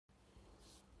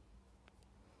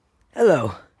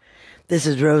Hello, this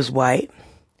is Rose White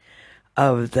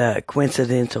of the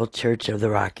Coincidental Church of the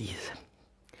Rockies.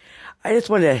 I just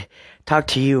want to talk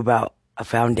to you about a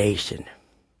foundation,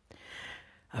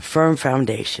 a firm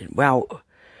foundation. Well,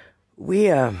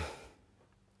 we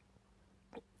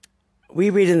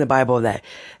read in the Bible that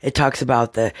it talks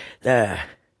about the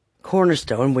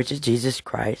cornerstone, which is Jesus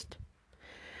Christ.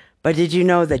 But did you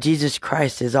know that Jesus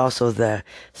Christ is also the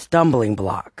stumbling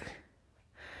block?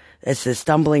 It's the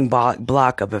stumbling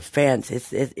block of offense.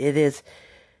 It is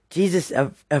Jesus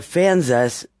offends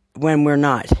us when we're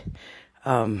not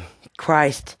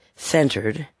Christ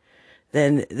centered.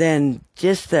 Then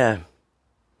just the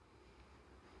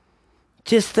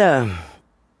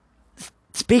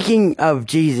speaking of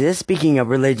Jesus, speaking of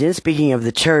religion, speaking of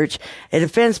the church, it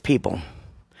offends people.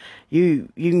 You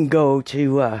can go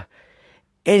to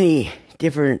any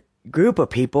different group of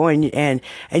people and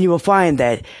you will find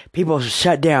that people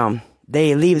shut down.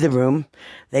 They leave the room.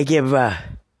 They give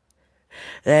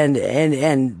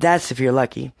and that's if you're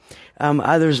lucky.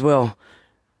 Others will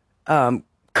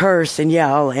curse and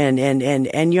yell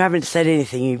and you haven't said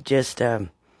anything. You've just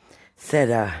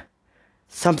said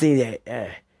something that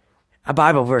a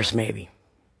Bible verse maybe.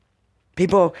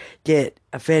 People get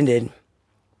offended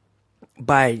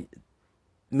by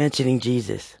mentioning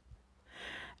Jesus.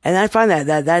 And I find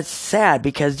that's sad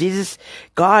because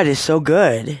God is so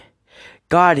good.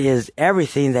 God is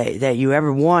everything that you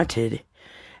ever wanted.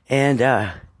 And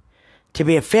to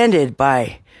be offended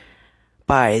by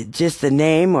just the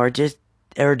name or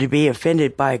to be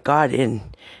offended by God in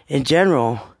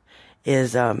general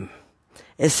is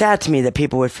sad to me that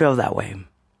people would feel that way.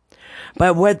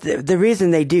 But what the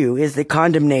reason they do is the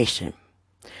condemnation.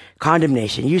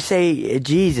 Condemnation. You say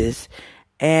Jesus,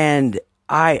 and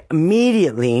I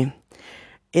immediately,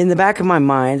 in the back of my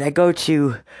mind, I go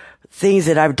to things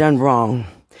that I've done wrong,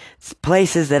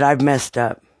 places that I've messed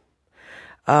up,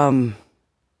 and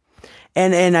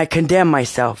I condemn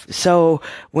myself. So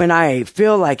when I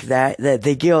feel like that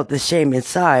the guilt, the shame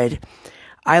inside,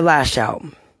 I lash out,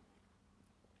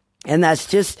 and that's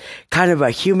just kind of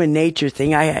a human nature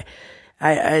thing.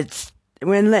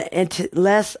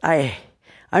 Unless I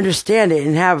understand it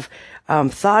and have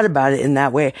thought about it in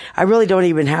that way, I really don't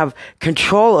even have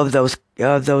control of those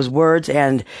words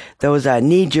and those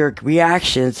knee-jerk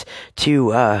reactions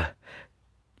to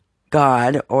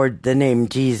God or the name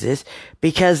Jesus,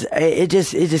 because it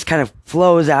just kind of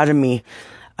flows out of me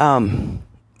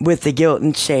with the guilt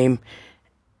and shame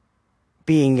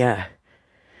being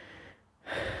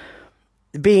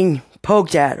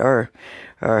poked at or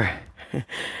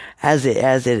as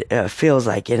it feels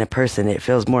like in a person. It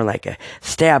feels more like a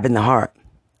stab in the heart.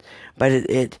 But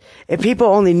if people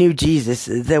only knew Jesus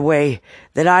the way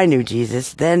that I knew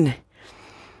Jesus, then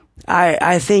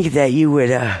I think that you would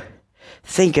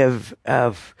think of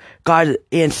God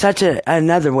in such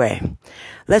another way.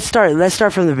 Let's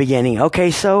start from the beginning.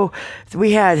 Okay, so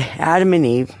we had Adam and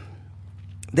Eve.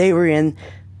 They were in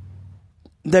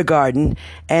the garden,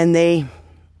 and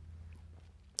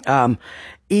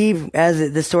Eve,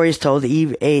 as the story is told,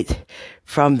 Eve ate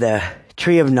from the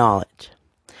tree of knowledge.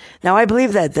 Now, I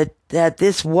believe that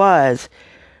this was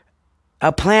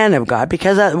a plan of God,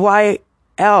 because why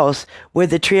else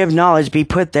would the tree of knowledge be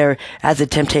put there as a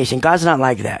temptation? God's not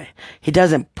like that. He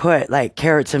doesn't put like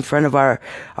carrots in front of our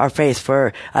face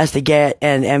for us to get,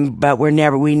 but we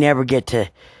never get to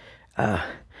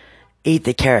eat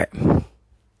the carrot.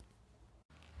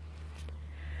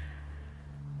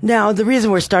 Now, the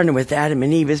reason we're starting with Adam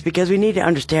and Eve is because we need to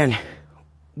understand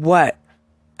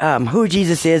who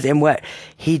Jesus is and what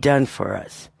he done for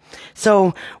us.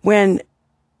 So when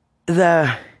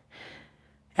when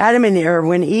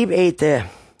Eve ate the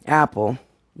apple,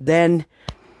 then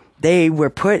they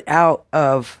were put out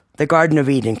of the Garden of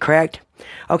Eden, correct?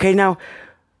 Okay, now,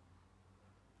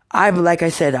 like I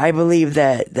said, I believe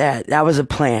that was a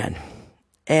plan.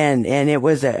 And it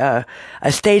was a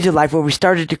stage of life where we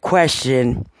started to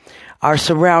question our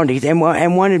surroundings and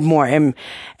wanted more. And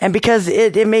because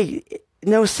it made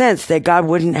no sense that God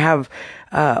wouldn't have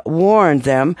warned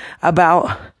them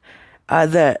about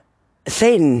the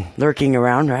Satan lurking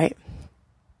around, right?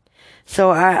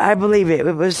 So I believe it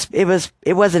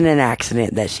wasn't an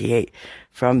accident that she ate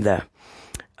from the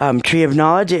tree of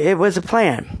knowledge. It was a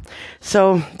plan.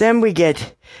 So then we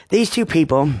get these two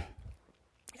people,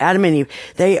 Adam and Eve.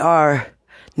 They are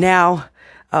now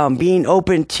being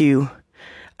open to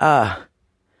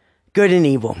good and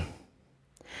evil.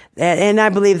 And I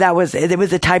believe it was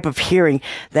a type of hearing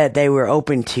that they were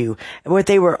open to. What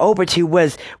they were open to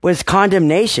was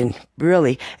condemnation,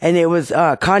 really. And it was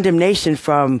condemnation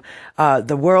from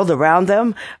the world around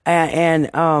them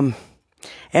and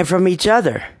and from each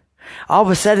other. All of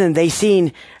a sudden, they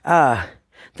seen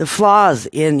the flaws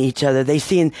in each other. They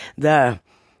seen the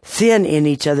sin in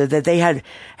each other, that they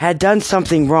had done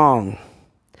something wrong.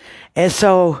 And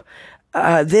so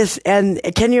and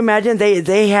can you imagine,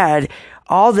 they had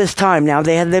all this time now,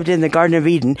 they had lived in the Garden of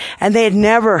Eden, and they had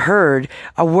never heard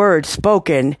a word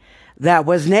spoken that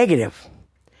was negative.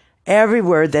 Every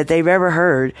word that they've ever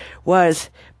heard was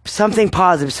something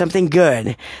positive, something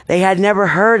good. They had never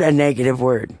heard a negative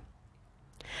word.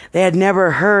 They had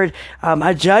never heard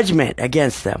a judgment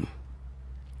against them.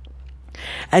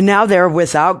 And now they're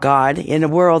without God in a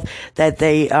world that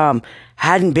they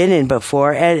hadn't been in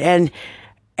before, and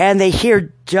they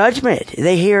hear judgment.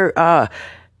 They hear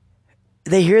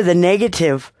the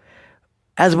negative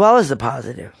as well as the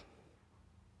positive.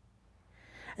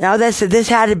 Now this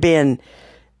had to been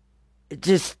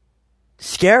just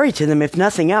scary to them, if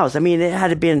nothing else. I mean, it had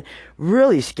to been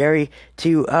really scary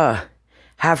to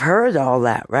have heard all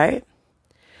that, right?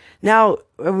 Now,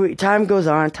 time goes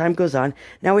on.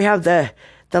 Now we have the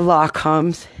law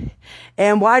comes.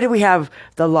 And why do we have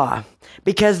the law?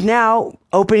 Because now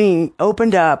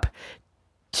opened up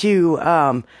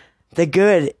to the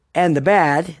good and the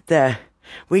bad,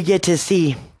 we get to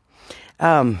see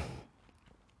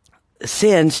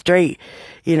sin straight,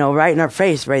 right in our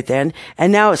face right then.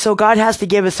 And now, so God has to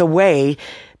give us a way,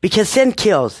 because sin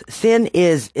kills. Sin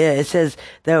it says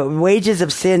the wages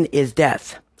of sin is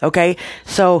death. Okay?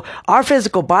 So our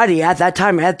physical body at that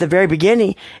time, at the very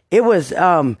beginning, it was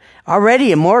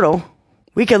already immortal.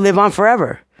 We could live on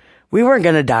forever. We weren't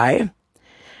going to die.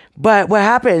 But what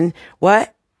happened,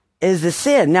 what is the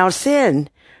sin? Now sin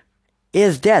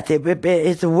is death.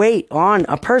 It's a weight on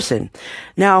a person.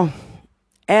 Now,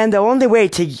 and the only way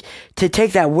to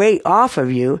take that weight off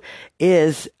of you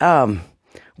is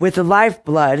with the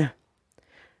lifeblood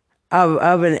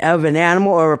of an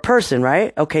animal or a person,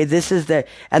 right? Okay, this is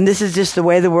just the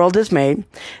way the world is made,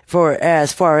 for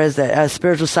as far as the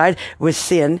spiritual side with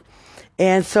sin.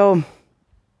 And so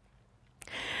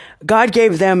God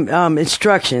gave them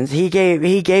instructions. He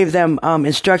gave them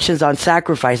instructions on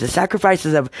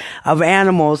sacrifices of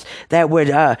animals that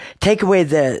would take away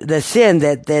the sin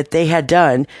that they had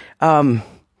done in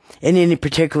any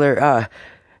particular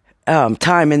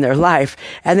time in their life.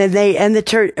 And then the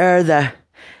church, or the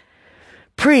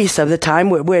priests of the time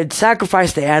would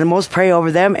sacrifice the animals, pray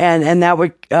over them, and that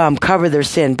would cover their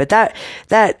sin. But that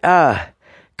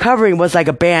covering was like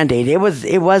a Band-Aid.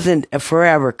 It wasn't a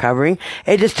forever covering.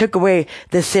 It just took away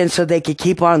the sin so they could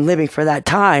keep on living for that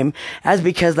time,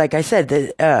 because, like I said,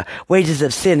 the wages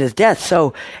of sin is death.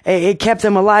 So it kept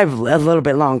them alive a little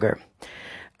bit longer.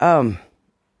 So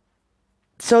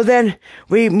then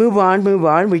we move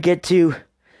on. We get to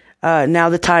now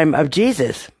the time of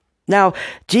Jesus. Now,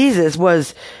 Jesus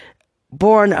was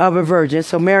born of a virgin,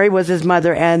 so Mary was his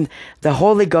mother, and the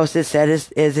Holy Ghost, it said,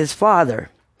 is his father.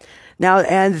 Now,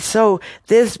 and so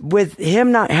this, with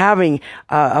him not having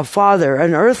a father,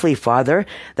 an earthly father,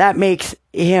 that makes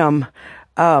him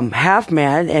half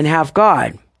man and half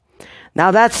God.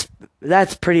 Now, that's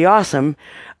pretty awesome.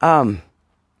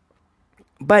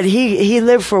 But he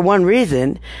lived for one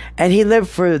reason, and he lived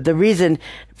for the reason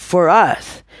for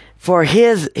us, for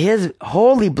his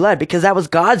holy blood, because that was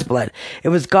God's blood. It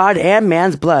was God and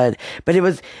man's blood, but it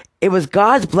was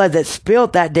God's blood that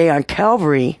spilled that day on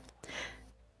Calvary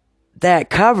that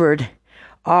covered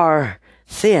our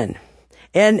sin.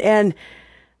 And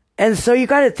so you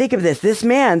got to think of this. This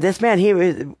man,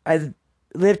 I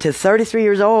lived to 33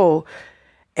 years old,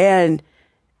 and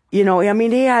he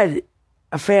had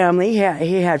a family,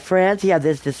 he had friends, he had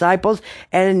his disciples,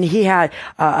 and he had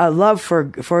a love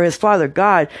for his Father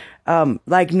God,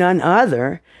 like none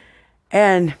other.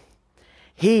 And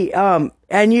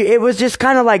it was just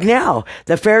kind of like now,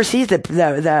 the Pharisees,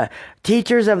 the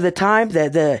teachers of the time,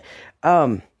 the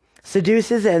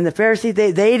Sadducees and the Pharisees,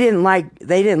 they didn't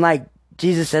like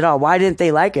Jesus at all. Why didn't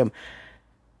they like him?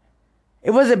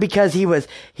 It wasn't because he was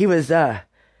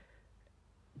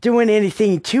doing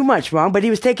anything too much wrong, but he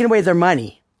was taking away their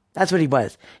money. That's what he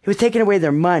was. He was taking away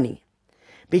their money.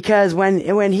 Because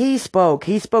when he spoke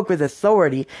with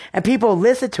authority, and people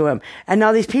listened to him. And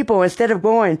now these people, instead of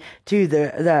going to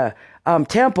the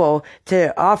temple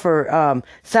to offer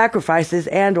sacrifices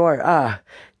and or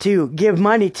to give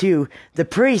money to the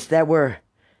priests that were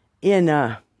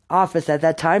in office at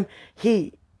that time,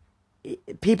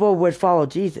 people would follow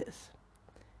Jesus.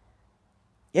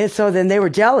 And so then they were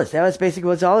jealous. That was basically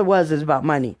what all it was about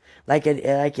money. Like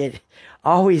it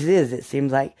always is, it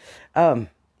seems like.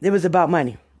 It was about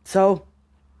money. So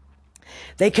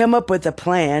they come up with a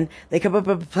plan. They come up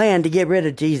with a plan to get rid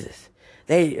of Jesus.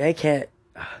 They can't.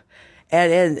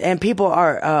 and people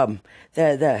are,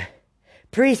 the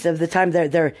priests of the time,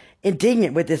 they're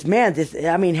indignant with this man.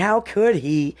 I mean, how could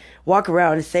he walk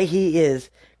around and say he is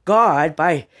God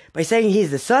by saying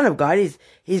he's the son of God?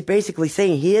 He's basically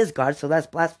saying he is God, so that's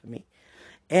blasphemy.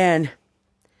 And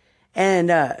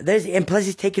plus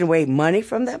he's taking away money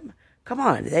from them. Come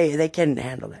on, they can't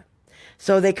handle that.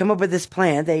 So they come up with this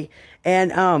plan.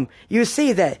 You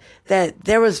see that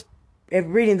there was, if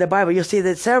reading the Bible, you'll see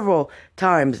that several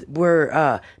times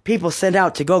were people sent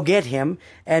out to go get him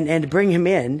and bring him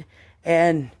in,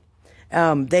 and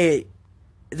they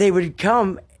would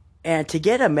come and to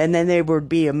get him, and then they would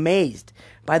be amazed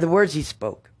by the words he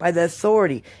spoke, by the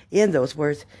authority in those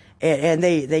words, and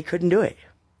they couldn't do it.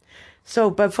 So,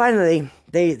 but finally,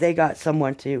 they got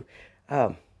someone to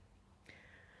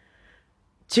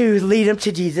lead him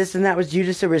to Jesus, and that was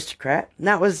Judas Aristocrat. And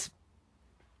that was,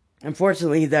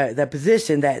 unfortunately, the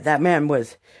position that man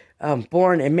was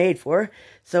born and made for.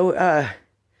 So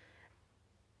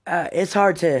it's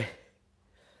hard to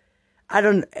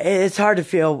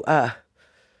feel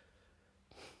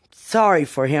sorry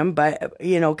for him, but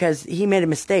because he made a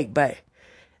mistake. But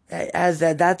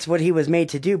that's what he was made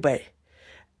to do. But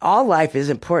all life is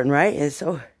important, right?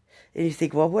 And you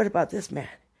think, well, what about this man?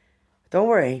 Don't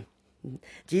worry,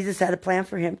 Jesus had a plan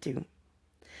for him too,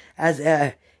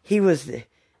 as he was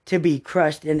to be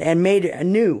crushed and made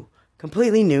anew,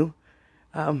 completely new.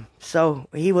 So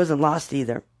he wasn't lost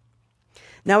either.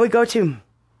 Now we go to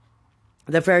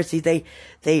the Pharisees. They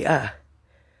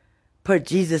put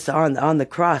Jesus on the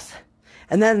cross,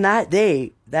 and then that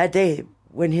day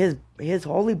when his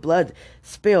holy blood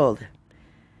spilled,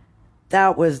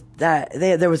 there was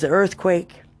an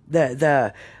earthquake.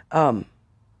 The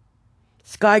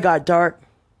sky got dark.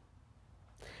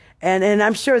 And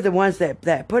I'm sure the ones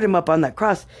that put him up on that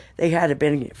cross, they had to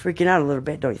been freaking out a little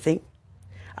bit, don't you think?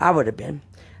 I would have been.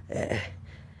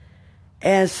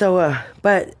 And so,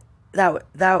 but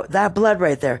that blood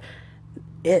right there,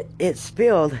 it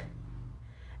spilled,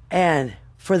 and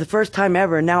for the first time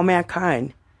ever, now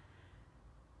mankind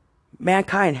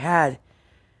had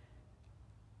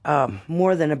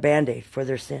more than a Band-Aid for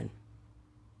their sin.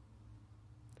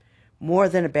 More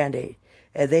than a Band-Aid.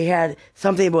 They had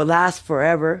something that would last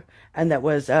forever, and that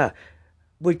was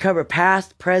would cover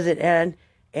past, present,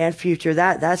 and future.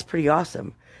 That's pretty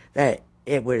awesome. That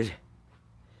it would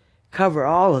cover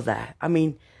all of that. I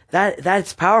mean,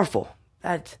 that's powerful.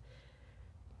 But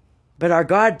our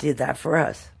God did that for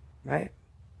us, right?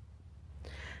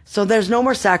 So there's no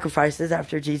more sacrifices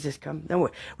after Jesus comes. No,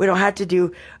 we don't have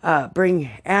to bring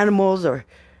animals or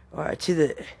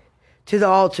to the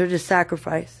altar to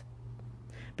sacrifice.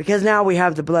 Because now we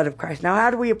have the blood of Christ. Now, how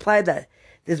do we apply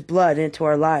this blood into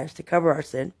our lives to cover our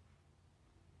sin?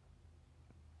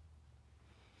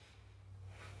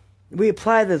 We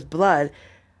apply this blood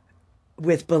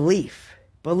with belief.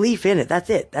 Belief in it. That's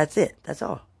it. That's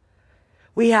all.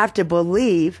 We have to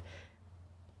believe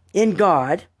in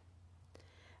God.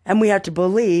 And we have to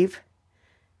believe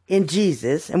in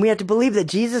Jesus. And we have to believe that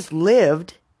Jesus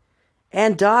lived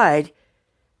and died.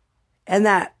 And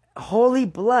that holy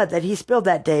blood that he spilled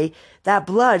that day, that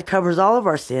blood covers all of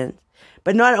our sins.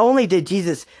 But not only did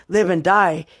Jesus live and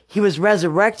die, he was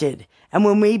resurrected. And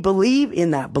when we believe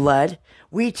in that blood,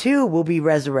 we too will be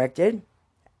resurrected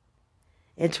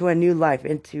into a new life,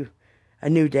 into a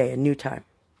new day, a new time.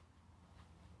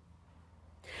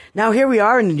 Now here we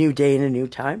are in a new day and a new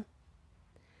time.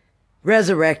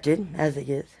 Resurrected, as it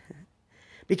is.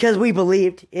 Because we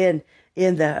believed in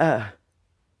the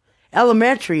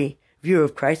elementary view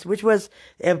of Christ, which was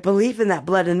a belief in that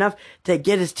blood enough to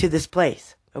get us to this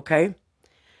place. Okay?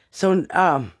 So,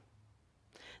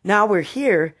 now we're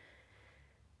here,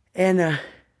 and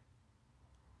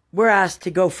we're asked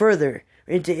to go further,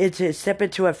 into step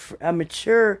into a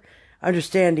mature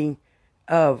understanding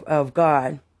of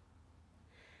God.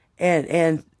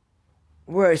 And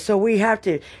so we have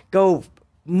to go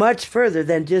much further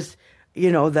than just,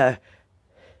 the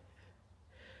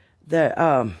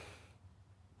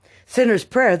sinner's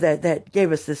prayer that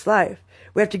gave us this life.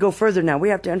 We have to go further now. We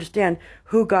have to understand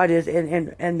who God is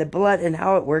and the blood and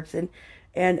how it works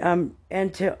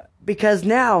because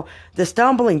now the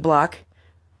stumbling block,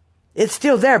 it's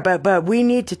still there, but we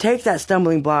need to take that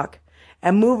stumbling block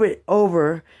and move it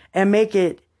over and make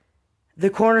it the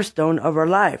cornerstone of our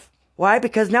life. Why?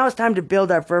 Because now it's time to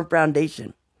build our firm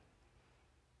foundation.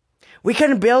 We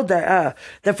couldn't build the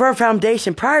firm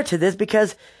foundation prior to this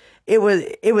because it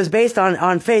was based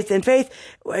on faith, and faith,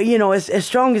 as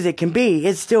strong as it can be,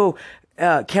 it still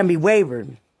can be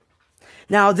wavered.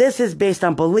 Now this is based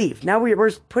on belief. Now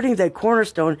we're putting the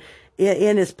cornerstone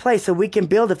in its place so we can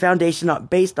build a foundation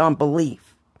based on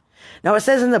belief. Now, it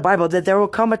says in the Bible that there will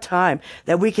come a time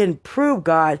that we can prove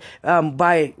God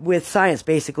with science,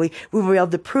 basically. We will be able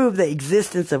to prove the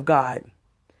existence of God.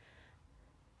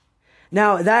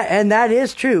 Now, that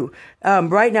is true.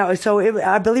 Right now,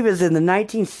 I believe it was in the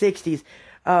 1960s.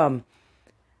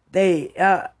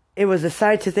 It was a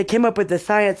scientist, they came up with the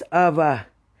science of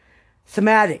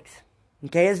semantics.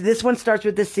 Okay, this one starts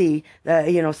with the C.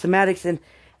 Semantics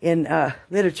in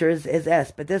literature is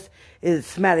S, but this is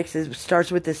semantics. It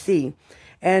starts with the C,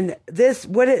 and this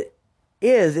what it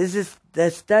is this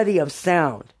the study of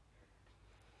sound.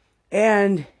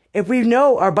 And if we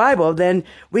know our Bible, then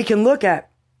we can look at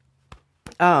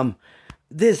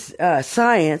this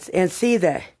science and see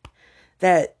that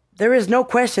there is no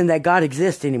question that God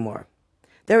exists anymore.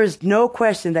 There is no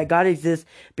question that God exists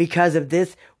because of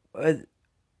this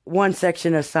one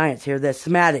section of science here, the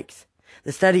semantics,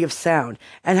 the study of sound.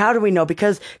 And how do we know?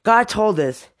 Because God told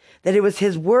us that it was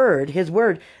His word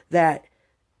that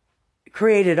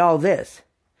created all this.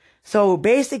 So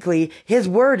basically, His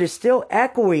word is still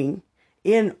echoing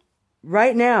in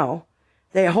right now,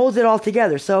 that holds it all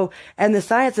together. So, and the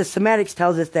science of semantics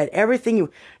tells us that everything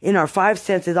in our five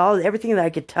senses, everything that I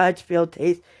could touch, feel,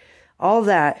 taste, all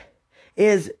that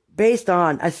is based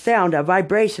on a sound, a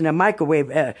vibration, a microwave,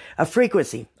 a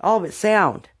frequency, all of it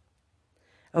sound.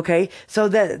 Okay, so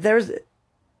that there's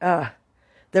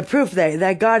the proof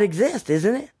that God exists,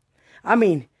 isn't it? I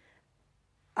mean,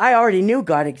 I already knew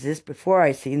God exists before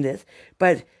I seen this,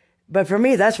 but for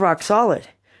me, that's rock solid.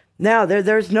 Now,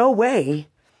 there's no way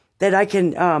that I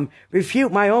can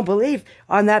refute my own belief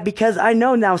on that, because I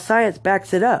know now science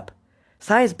backs it up.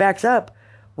 Science backs up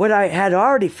what I had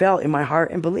already felt in my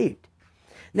heart and believed.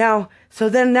 Now, so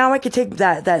then now I can take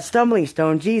that stumbling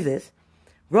stone, Jesus,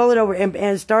 roll it over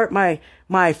and start my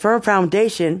firm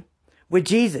foundation with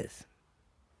Jesus.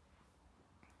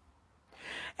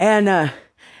 And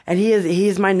he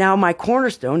is my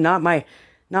cornerstone, not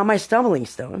my stumbling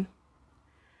stone.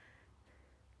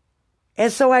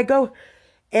 And so I go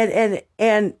and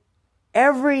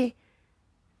every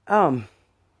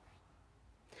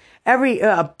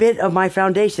bit of my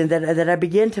foundation that I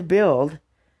begin to build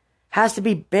has to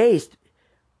be based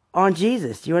on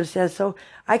Jesus. Do you understand? So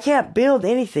I can't build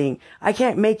anything. I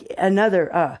can't make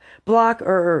another block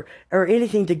or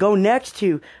anything to go next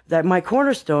to my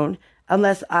cornerstone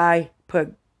unless I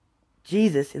put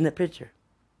Jesus in the picture.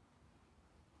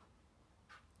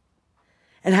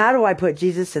 And how do I put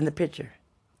Jesus in the picture?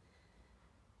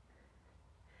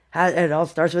 It all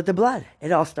starts with the blood.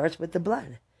 It all starts with the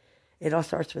blood. It all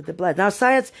starts with the blood. Now,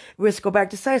 science, let's go back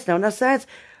to science now. Now, science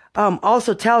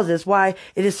also tells us why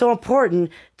it is so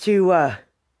important to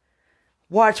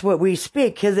watch what we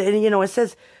speak. Because, it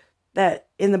says that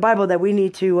in the Bible that we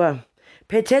need to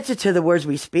pay attention to the words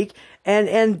we speak.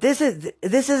 And this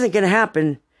isn't going to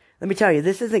happen. Let me tell you,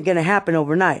 this isn't going to happen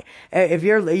overnight. If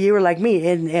you were like me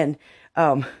and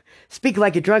speak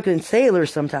like a drunken sailor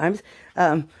sometimes,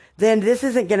 then this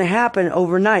isn't going to happen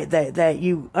overnight, that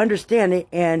you understand it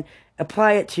and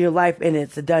apply it to your life and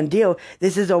it's a done deal.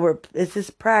 This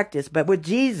is practice. But with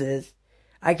Jesus,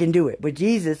 I can do it. With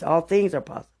Jesus, all things are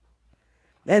possible.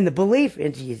 And the belief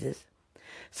in Jesus.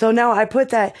 So now I put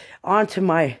that onto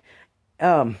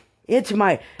into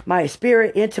my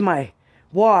spirit, into my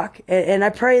walk, and I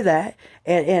pray that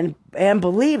and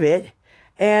believe it,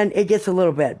 and it gets a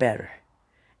little bit better.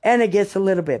 And it gets a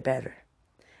little bit better.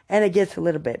 And it gets a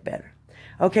little bit better.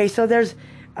 Okay, so there's,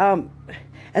 and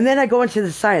then I go into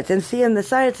the science, and the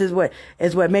science is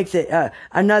what makes it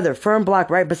another firm block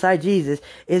right beside Jesus,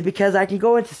 is because I can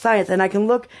go into science and I can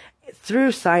look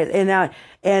through science,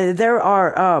 and there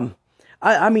are,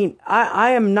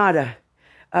 I am not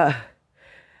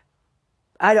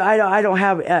I don't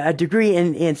have a degree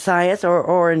in science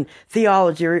or in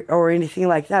theology or anything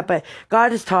like that, but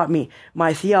God has taught me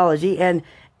my theology, and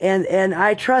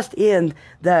I trust in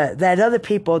that other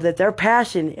people, that their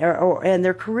passion and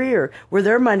their career, where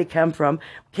their money came from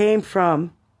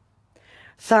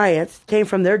science, came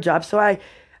from their job. So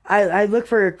I look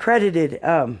for accredited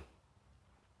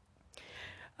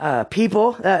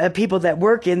people that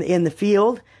work in the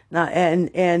field,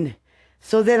 and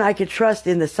so then I could trust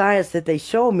in the science that they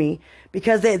show me,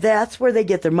 because that's where they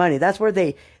get their money. That's where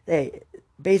they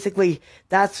basically,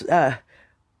 that's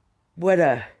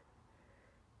what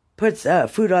puts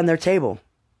food on their table.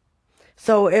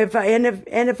 So if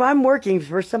I'm working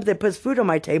for something that puts food on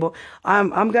my table,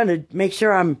 I'm gonna make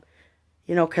sure I'm,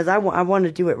 because I want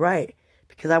to do it right,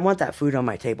 because I want that food on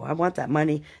my table. I want that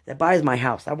money that buys my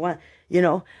house. I want,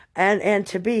 and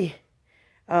to be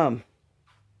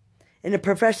in a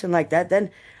profession like that, then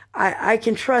I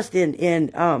can trust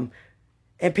in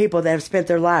people that have spent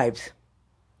their lives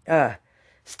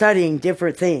studying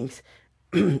different things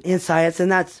in science,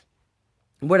 and that's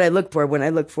what I look for when I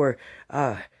look for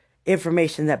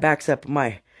information that backs up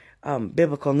my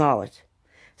biblical knowledge.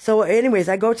 So anyways,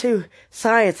 I go to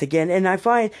science again, and I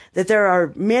find that there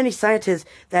are many scientists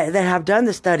that have done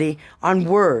the study on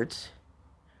words,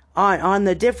 on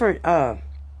the different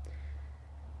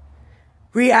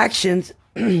reactions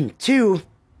to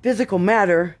physical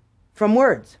matter from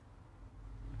words.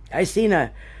 I seen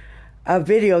a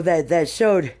video that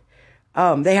showed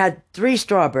they had 3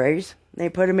 strawberries. They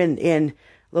put them in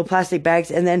little plastic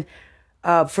bags, and then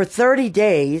for 30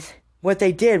 days, what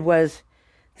they did was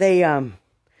they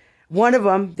one of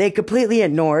them they completely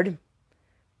ignored.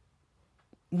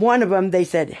 One of them they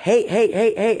said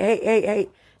hate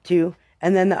to,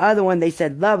 and then the other one they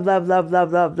said love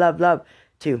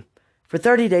to, for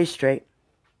 30 days straight.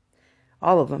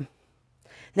 All of them.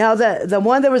 Now the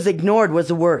one that was ignored was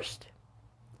the worst.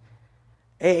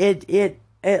 It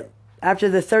after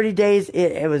the 30 days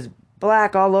it was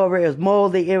black all over. It was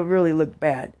moldy. It really looked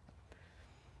bad.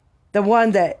 The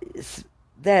one that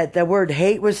the word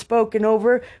hate was spoken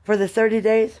over for the 30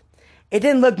 days, it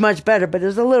didn't look much better, but it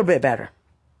was a little bit better.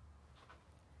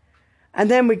 And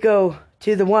then we go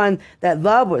to the one that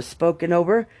love was spoken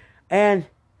over, and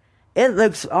it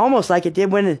looks almost like it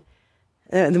did when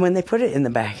they put it in the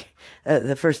bag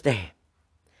the first day.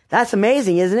 That's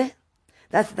amazing, isn't it?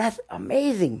 That's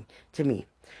amazing to me.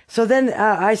 So then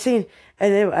I seen,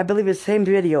 and I believe it's the same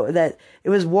video, that it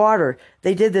was water.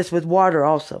 They did this with water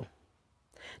also.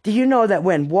 Do you know that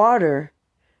when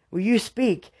you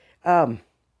speak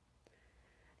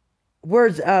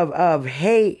words of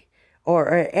hate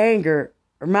or anger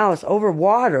or malice over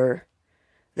water,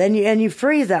 then you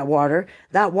freeze that water,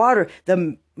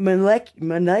 the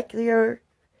molecular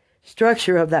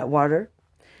structure of that water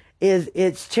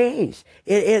it's changed.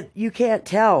 You can't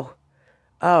tell.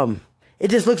 It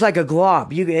just looks like a glob.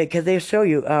 Because they show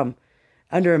you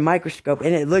under a microscope,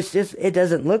 and it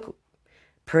doesn't look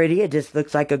pretty. It just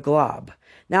looks like a glob.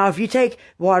 Now, if you take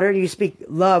water and you speak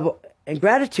love and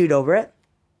gratitude over it,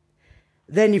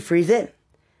 then you freeze it.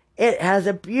 It has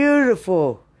a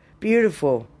beautiful,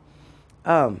 beautiful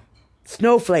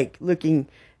snowflake-looking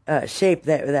shape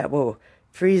that will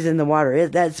freeze in the water.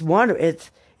 That's wonderful.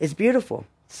 It's beautiful.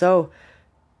 So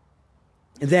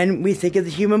then we think of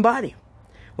the human body.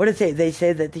 What did they say? They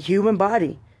say that the human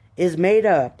body is made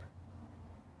up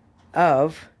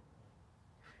of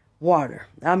water.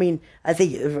 I mean, I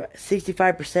think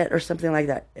 65% or something like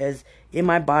that is in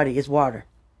my body is water.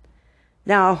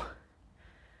 Now,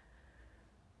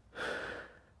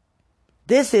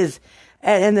 this is,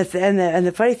 and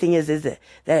the funny thing is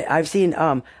that I've seen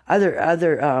other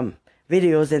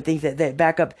videos and things that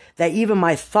back up that even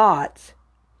my thoughts,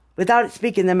 without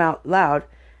speaking them out loud,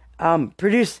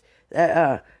 produce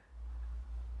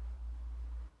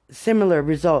similar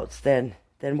results than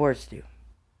words do.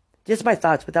 Just my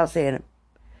thoughts, without saying it,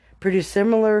 produce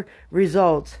similar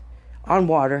results on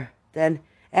water and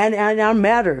on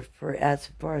matter, for as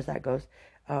far as that goes,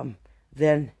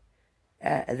 than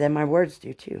my words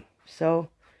do too. So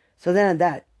then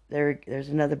there's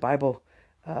another Bible,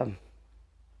 a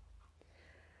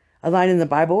line in the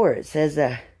Bible where it says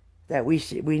that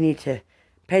we need to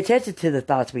pay attention to the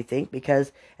thoughts we think,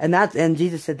 and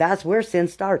Jesus said that's where sin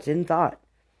starts, in thought.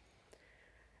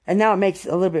 And now it makes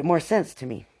a little bit more sense to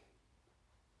me.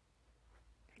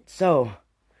 So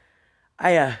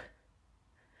I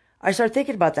start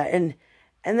thinking about that, and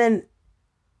then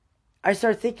I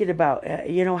start thinking about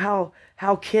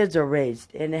how kids are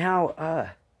raised and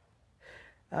how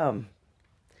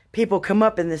people come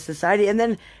up in this society, and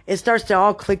then it starts to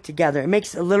all click together. It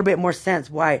makes a little bit more sense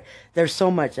why there's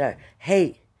so much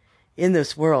hate in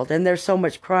this world, and there's so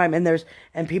much crime,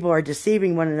 and people are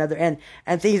deceiving one another,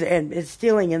 and things, and it's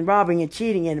stealing and robbing and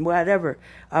cheating and whatever.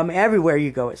 Everywhere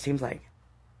you go, it seems like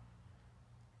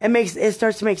it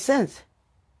starts to make sense.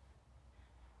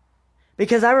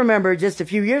 Because I remember just a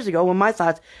few years ago when my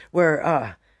thoughts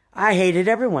were, I hated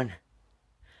everyone.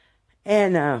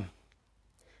 And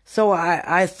so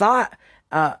I thought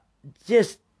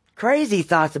just crazy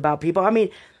thoughts about people. I mean,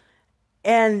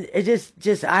 and it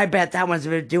just I bet that one's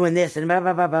doing this and blah,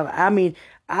 blah, blah, blah. I mean,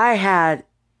 I had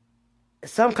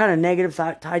some kind of negative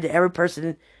thought tied to every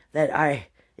person that I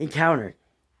encountered.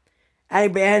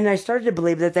 And I started to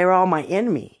believe that they were all my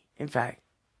enemy, in fact.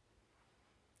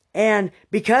 And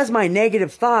because my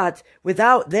negative thoughts,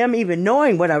 without them even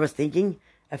knowing what I was thinking,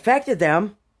 affected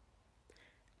them,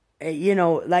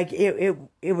 like it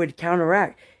would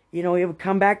counteract. It would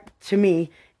come back to me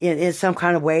in some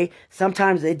kind of way.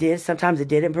 Sometimes it did, sometimes it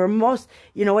didn't. But most,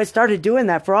 it started doing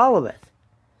that for all of us.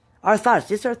 Our thoughts,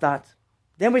 just our thoughts,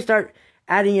 Then we start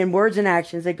adding in words and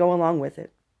actions that go along with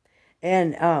it.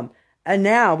 And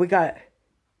now we got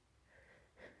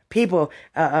people,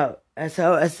 so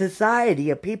a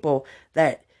society of people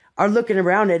that are looking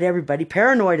around at everybody,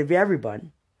 paranoid of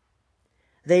everyone.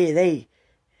 They're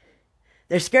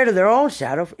scared of their own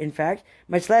shadow, in fact,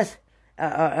 much less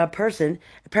a person.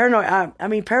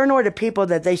 Paranoid of people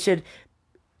that they should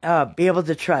be able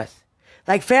to trust.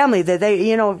 Like family,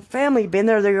 that family been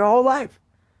there their whole life.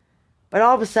 But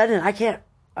all of a sudden, I can't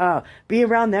be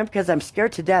around them because I'm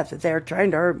scared to death that they're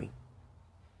trying to hurt me.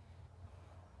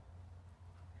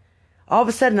 All of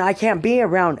a sudden, I can't be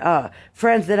around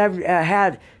friends that I've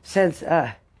had since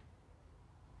I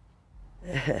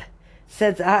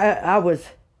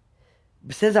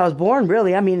was born.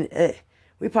 Really,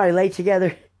 we probably laid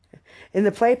together in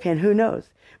the playpen. Who knows?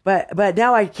 But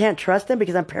now I can't trust them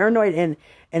because I'm paranoid and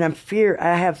I'm fear.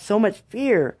 I have so much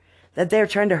fear that they're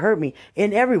trying to hurt me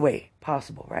in every way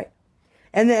possible, right?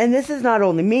 And this is not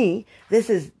only me. This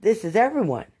is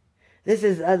everyone. This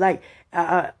is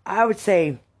I would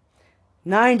say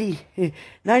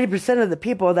 90% of the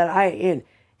people that I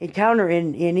encounter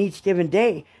in each given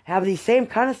day have these same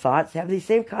kind of thoughts, have these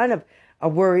same kind of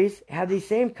worries, have these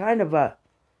same kind of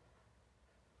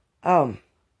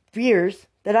fears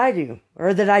that I do,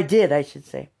 or that I did, I should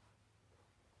say.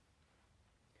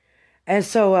 And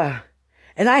so,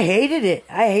 and I hated it.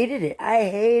 I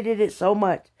hated it so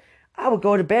much. I would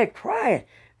go to bed crying,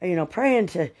 praying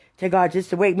to God just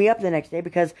to wake me up the next day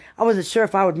because I wasn't sure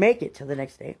if I would make it till the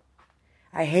next day.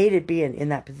 I hated being in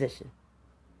that position.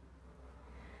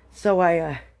 So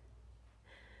I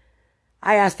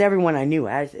asked everyone I knew,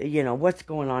 what's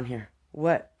going on here?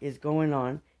 What is going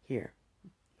on here?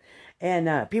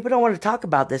 And people don't want to talk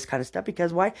about this kind of stuff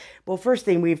because why? Well, first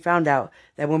thing we found out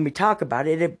that when we talk about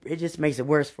it, it just makes it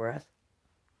worse for us.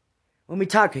 When we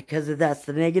talk, because that's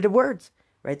the negative words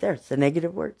right there. It's the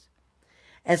negative words.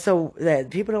 And so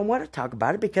people don't want to talk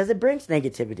about it because it brings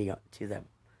negativity to them.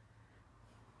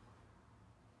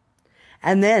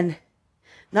 And then,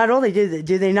 not only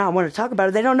do they not want to talk about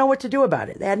it, they don't know what to do about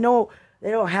it. They don't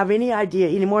have any idea,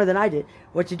 any more than I did,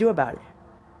 what to do about it.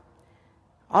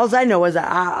 All I knew was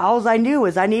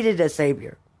I needed a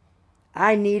Savior.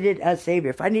 I needed a Savior.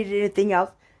 If I needed anything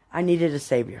else, I needed a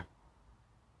Savior.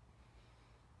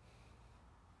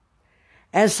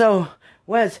 And so,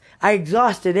 once I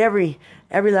exhausted every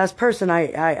last person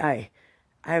I've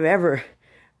ever,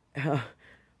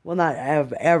 well, not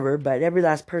have ever, but every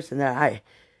last person that I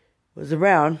was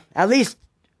around, at least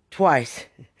twice,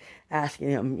 asking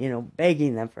them,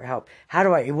 begging them for help.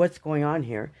 What's going on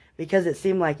here? Because it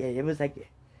seemed like it was like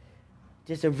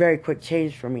just a very quick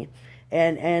change for me.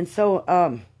 And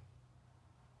so,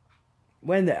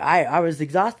 when I was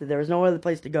exhausted, there was no other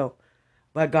place to go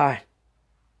but God.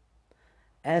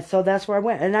 And so that's where I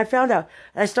went. And I found out,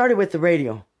 I started with the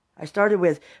radio. I started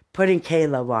with putting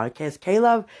K-Love on, because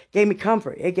K-Love gave me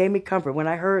comfort. It gave me comfort. When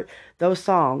I heard those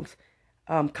songs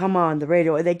come on the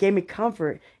radio, they gave me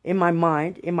comfort in my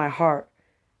mind, in my heart,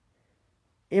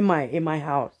 in my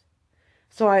house.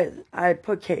 So I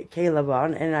put K-Love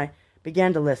on, and I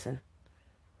began to listen.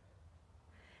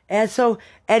 And so,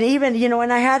 and even,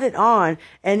 and I had it on,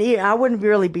 and I wouldn't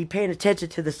really be paying attention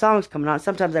to the songs coming on.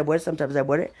 Sometimes I would, sometimes I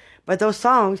wouldn't. But those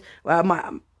songs,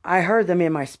 I heard them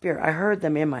in my spirit. I heard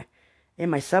them in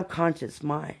my subconscious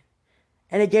mind.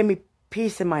 And it gave me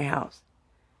peace in my house.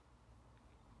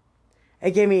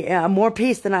 It gave me more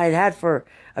peace than I had for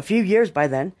a few years by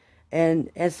then. And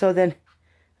so then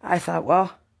I thought,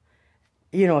 well,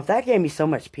 if that gave me so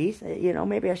much peace,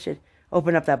 maybe I should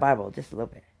open up that Bible just a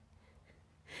little bit.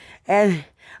 And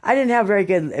I didn't have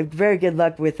very good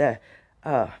luck with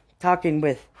talking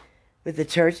with the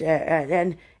church,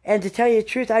 and to tell you the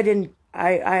truth, I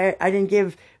didn't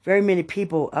give very many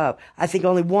people I think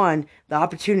only one the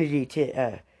opportunity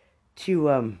to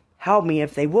help me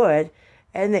if they would,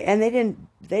 and they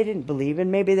didn't believe,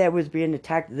 and maybe that was being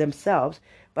attacked themselves,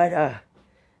 but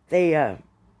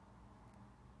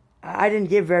I didn't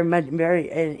give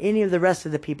any of the rest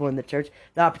of the people in the church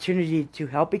the opportunity to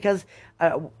help because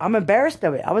I'm embarrassed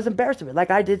of it. I was embarrassed of it,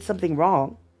 like I did something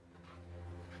wrong,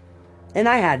 and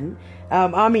I hadn't.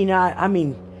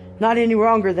 Not any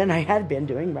wronger than I had been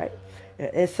doing, right?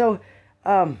 So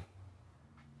when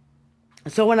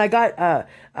I got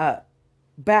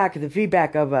back the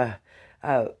feedback of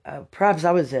perhaps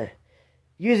I was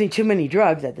using too many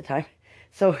drugs at the time.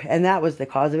 So, and that was the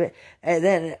cause of it. And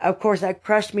then, of course, that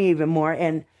crushed me even more.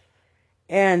 And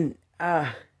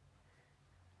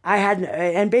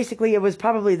basically it was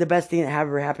probably the best thing that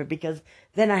ever happened because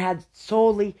then I had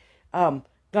solely,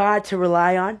 God to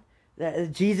rely on.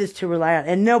 Jesus to rely on,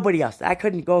 and nobody else. I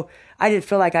didn't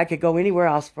feel like I could go anywhere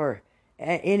else for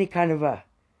any kind of a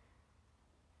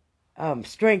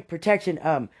strength,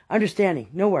 protection, understanding.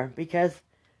 Nowhere, because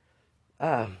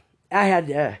I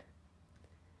had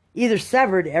either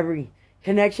severed every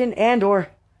connection and or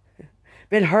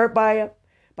been hurt by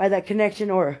that connection,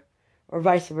 or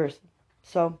vice versa.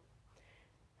 So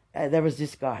there was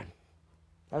just God.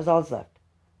 That was all that's left.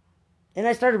 And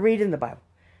I started reading the Bible,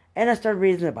 and I started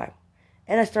reading the Bible,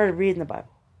 and I started reading the Bible,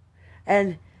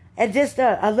 and just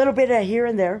a little bit of here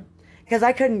and there, because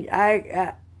I couldn't.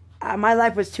 My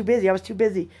life was too busy. I was too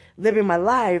busy living my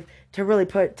life to really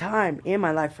put time in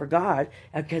my life for God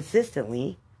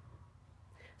consistently.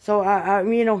 So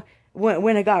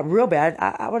when it got real bad,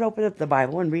 I would open up the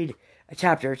Bible and read a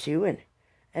chapter or two, and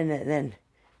then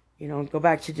go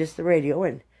back to just the radio,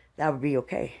 and that would be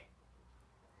okay.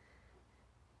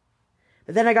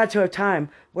 But then I got to a time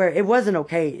where it wasn't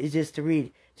okay just to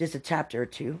read just a chapter or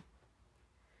two.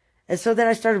 And so then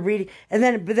I started reading,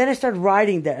 but then I started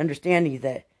writing the understanding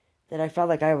that I felt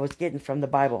like I was getting from the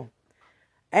Bible.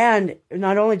 And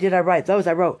not only did I write those,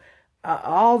 I wrote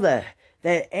all the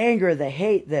anger, the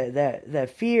hate,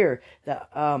 the fear,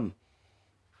 the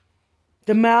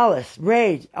malice,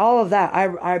 rage, all of that.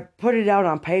 I put it out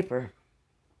on paper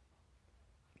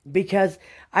because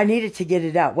I needed to get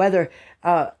it out. Whether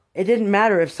it didn't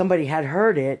matter if somebody had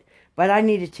heard it, but I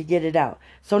needed to get it out.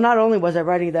 So not only was I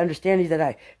writing the understanding that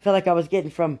I felt like I was getting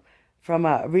from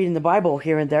reading the Bible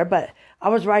here and there, but I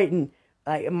was writing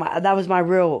that was my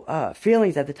real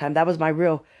feelings at the time. That was my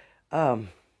real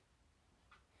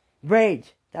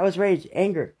rage. That was rage,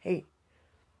 anger, hate,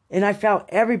 and I felt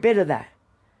every bit of that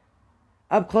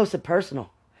up close and personal.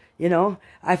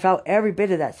 I felt every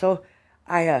bit of that. So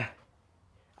I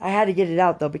had to get it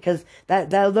out though, because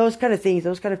those kind of things,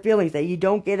 those kind of feelings that you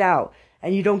don't get out,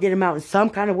 and you don't get them out in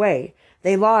some kind of way,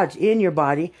 they lodge in your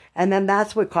body, and then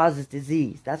that's what causes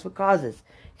disease. That's what causes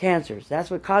cancers.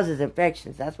 That's what causes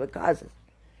infections. That's what causes.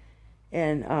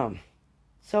 And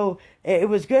so it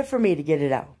was good for me to get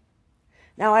it out.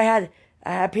 Now I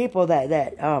had people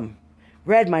that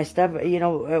read my stuff,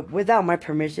 without my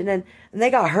permission, and they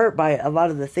got hurt by a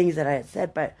lot of the things that I had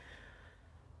said, but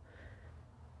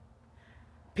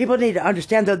people need to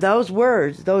understand that those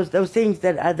words, those things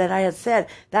that I had said,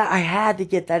 that I had to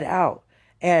get that out.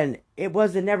 And it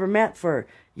wasn't never meant for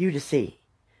you to see.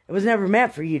 It was never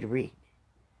meant for you to read.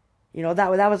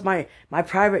 That was my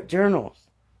private journals,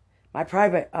 my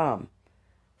private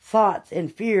thoughts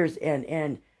and fears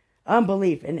and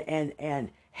unbelief and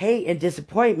hate and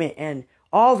disappointment and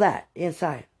all that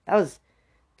inside. That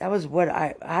was what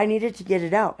I needed to get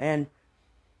it out. And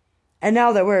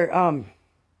now that we're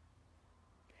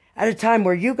at a time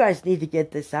where you guys need to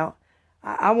get this out,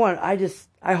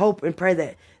 I hope and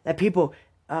pray that people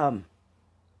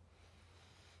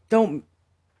don't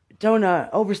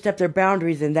overstep their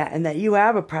boundaries in that, and that you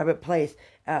have a private place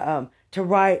to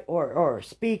write or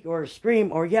speak or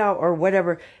scream or yell or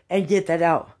whatever and get that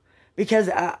out. Because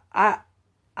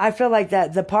I feel like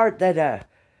that the part that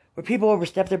where people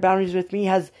overstep their boundaries with me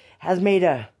has made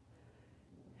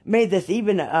this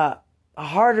even a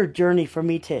harder journey for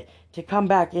me to come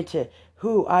back into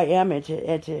who I am and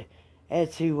to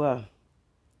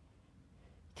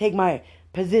take my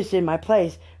position, my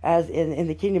place as in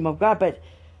the kingdom of God. But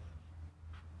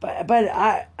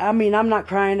I mean, I'm not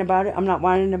crying about it. I'm not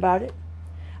whining about it.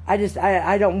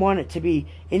 I don't want it to be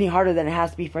any harder than it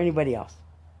has to be for anybody else.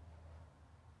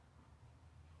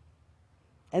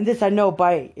 And this I know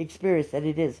by experience, that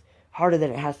it is harder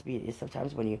than it has to be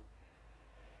sometimes when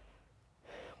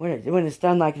it's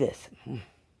done like this.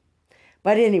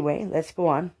 But anyway, let's go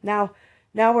on. Now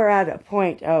we're at a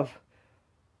point of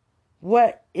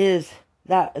what is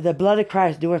that the blood of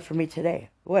Christ doing for me today?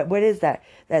 What is that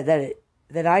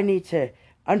I need to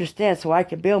understand so I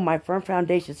can build my firm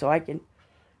foundation, so I can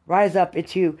rise up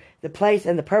into the place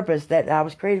and the purpose that I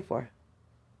was created for.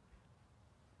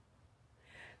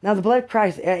 Now, the blood of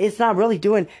Christ, it's not really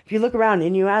doing, if you look around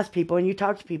and you ask people and you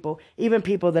talk to people, even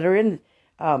people that are in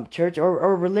church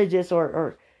or religious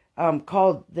or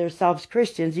call themselves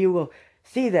Christians, you will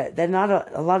see that not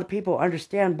a lot of people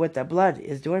understand what the blood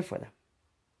is doing for them.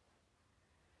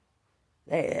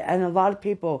 And a lot of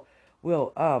people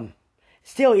will,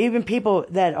 still, even people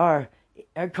that are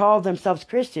call themselves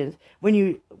Christians,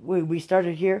 when we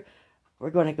started here, we're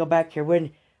going to go back here,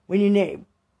 when you name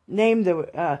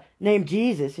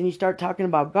Jesus and you start talking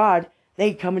about God,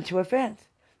 they come into offense.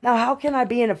 Now, how can I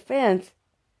be in offense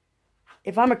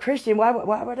if I'm a Christian? Why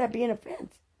would I be in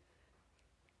offense?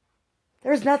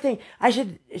 There's nothing. I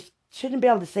shouldn't be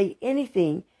able to say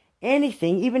anything,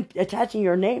 even attaching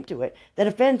your name to it, that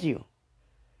offends you.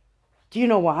 Do you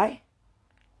know why?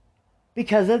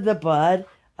 Because of the blood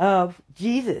of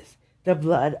Jesus. The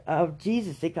blood of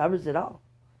Jesus. It covers it all.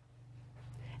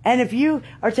 And if you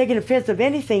are taking offense of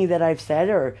anything that I've said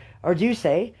or do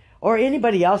say, or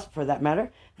anybody else for that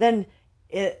matter, then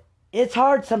it's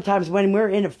hard sometimes when we're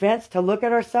in offense to look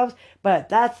at ourselves, but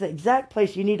that's the exact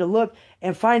place you need to look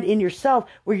and find in yourself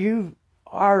where you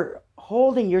are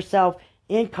holding yourself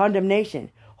in condemnation,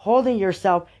 holding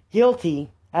yourself guilty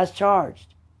as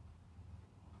charged.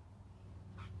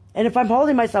 And if I'm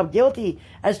holding myself guilty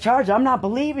as charged, I'm not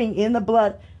believing in the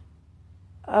blood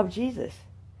of Jesus.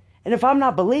 And if I'm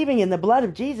not believing in the blood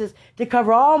of Jesus to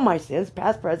cover all my sins,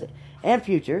 past, present, and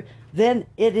future, then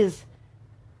it is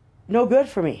no good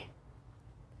for me.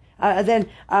 I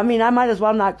might as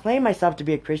well not claim myself to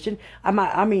be a Christian.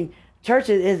 Church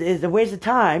is a waste of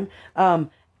time. All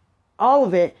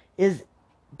of it is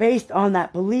based on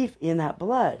that belief in that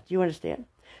blood. Do you understand?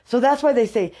 So that's why they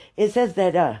say, it says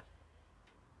that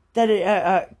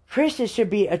Christians should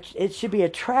be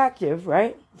attractive,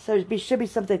 right? So it should be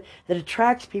something that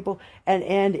attracts people,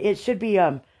 and it should be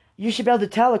you should be able to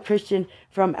tell a Christian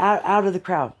from out of the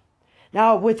crowd.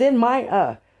 Now within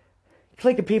my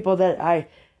clique of people that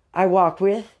I walk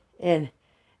with, and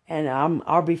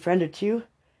I'll be friended too,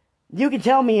 you can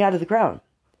tell me out of the crowd.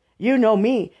 You know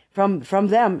me from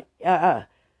them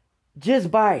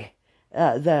just by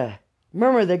the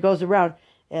murmur that goes around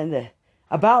and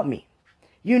about me.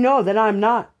 You know that I'm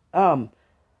not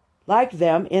like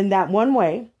them in that one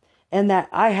way, and that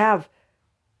I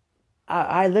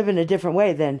live in a different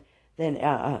way than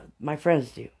my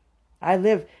friends do. I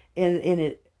live in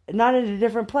it, not in a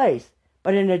different place,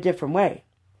 but in a different way,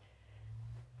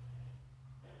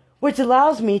 which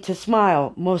allows me to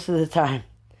smile most of the time,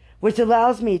 which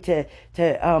allows me to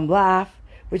laugh,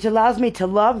 which allows me to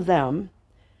love them.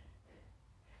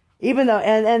 Even though,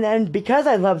 and because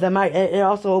I love them, it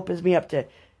also opens me up to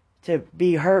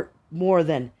be hurt more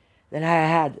than I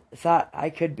had thought I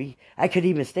could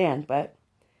even stand. But,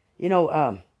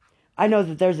 I know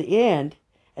that there's an end,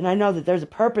 and I know that there's a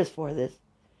purpose for this,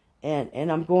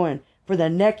 and I'm going for the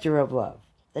nectar of love,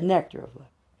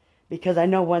 because I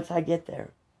know once I get there,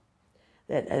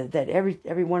 that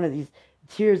every one of these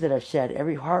tears that I've shed,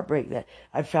 every heartbreak that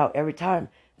I've felt, every time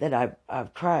that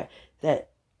I've cried, that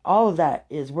all of that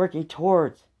is working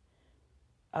towards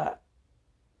a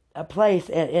place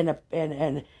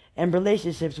and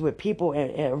relationships with people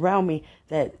around me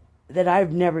that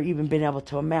I've never even been able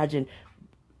to imagine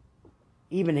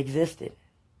even existed.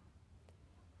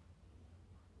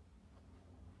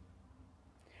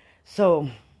 So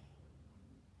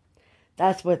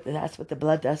that's what the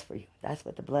blood does for you. That's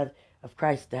what the blood of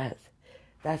Christ does.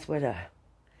 That's what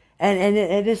and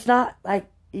it's not like,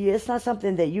 it's not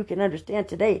something that you can understand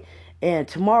today and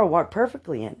tomorrow walk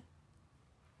perfectly in.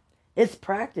 It's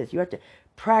practice. You have to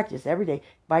practice every day.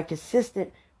 By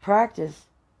consistent practice,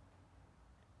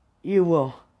 you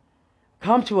will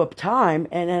come to a time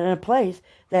and a place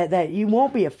that you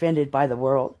won't be offended by the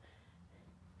world.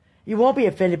 You won't be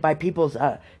offended by people's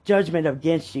judgment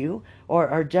against you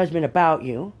or judgment about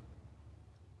you.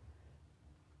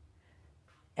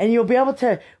 And you'll be able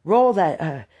to roll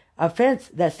that offense,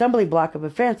 that stumbling block of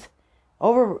offense,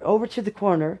 over to the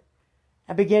corner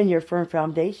and begin your firm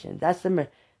foundation. That's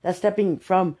stepping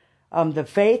from the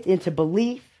faith into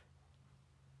belief,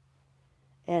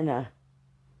 and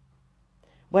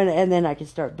then I can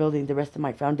start building the rest of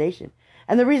my foundation.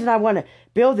 And the reason I want to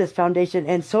build this foundation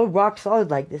and so rock solid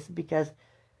like this is because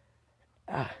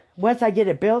once I get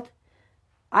it built,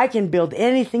 I can build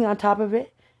anything on top of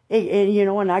it.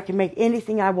 And I can make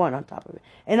anything I want on top of it.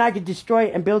 And I can destroy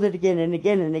it and build it again and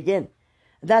again and again.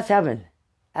 That's heaven.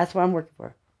 That's what I'm working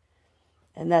for.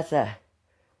 And that's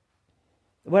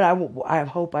what I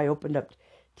hope I opened up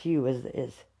to you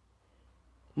is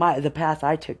the path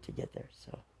I took to get there.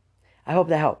 So I hope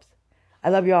that helps. I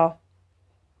love you all.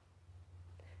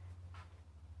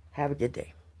 Have a good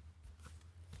day.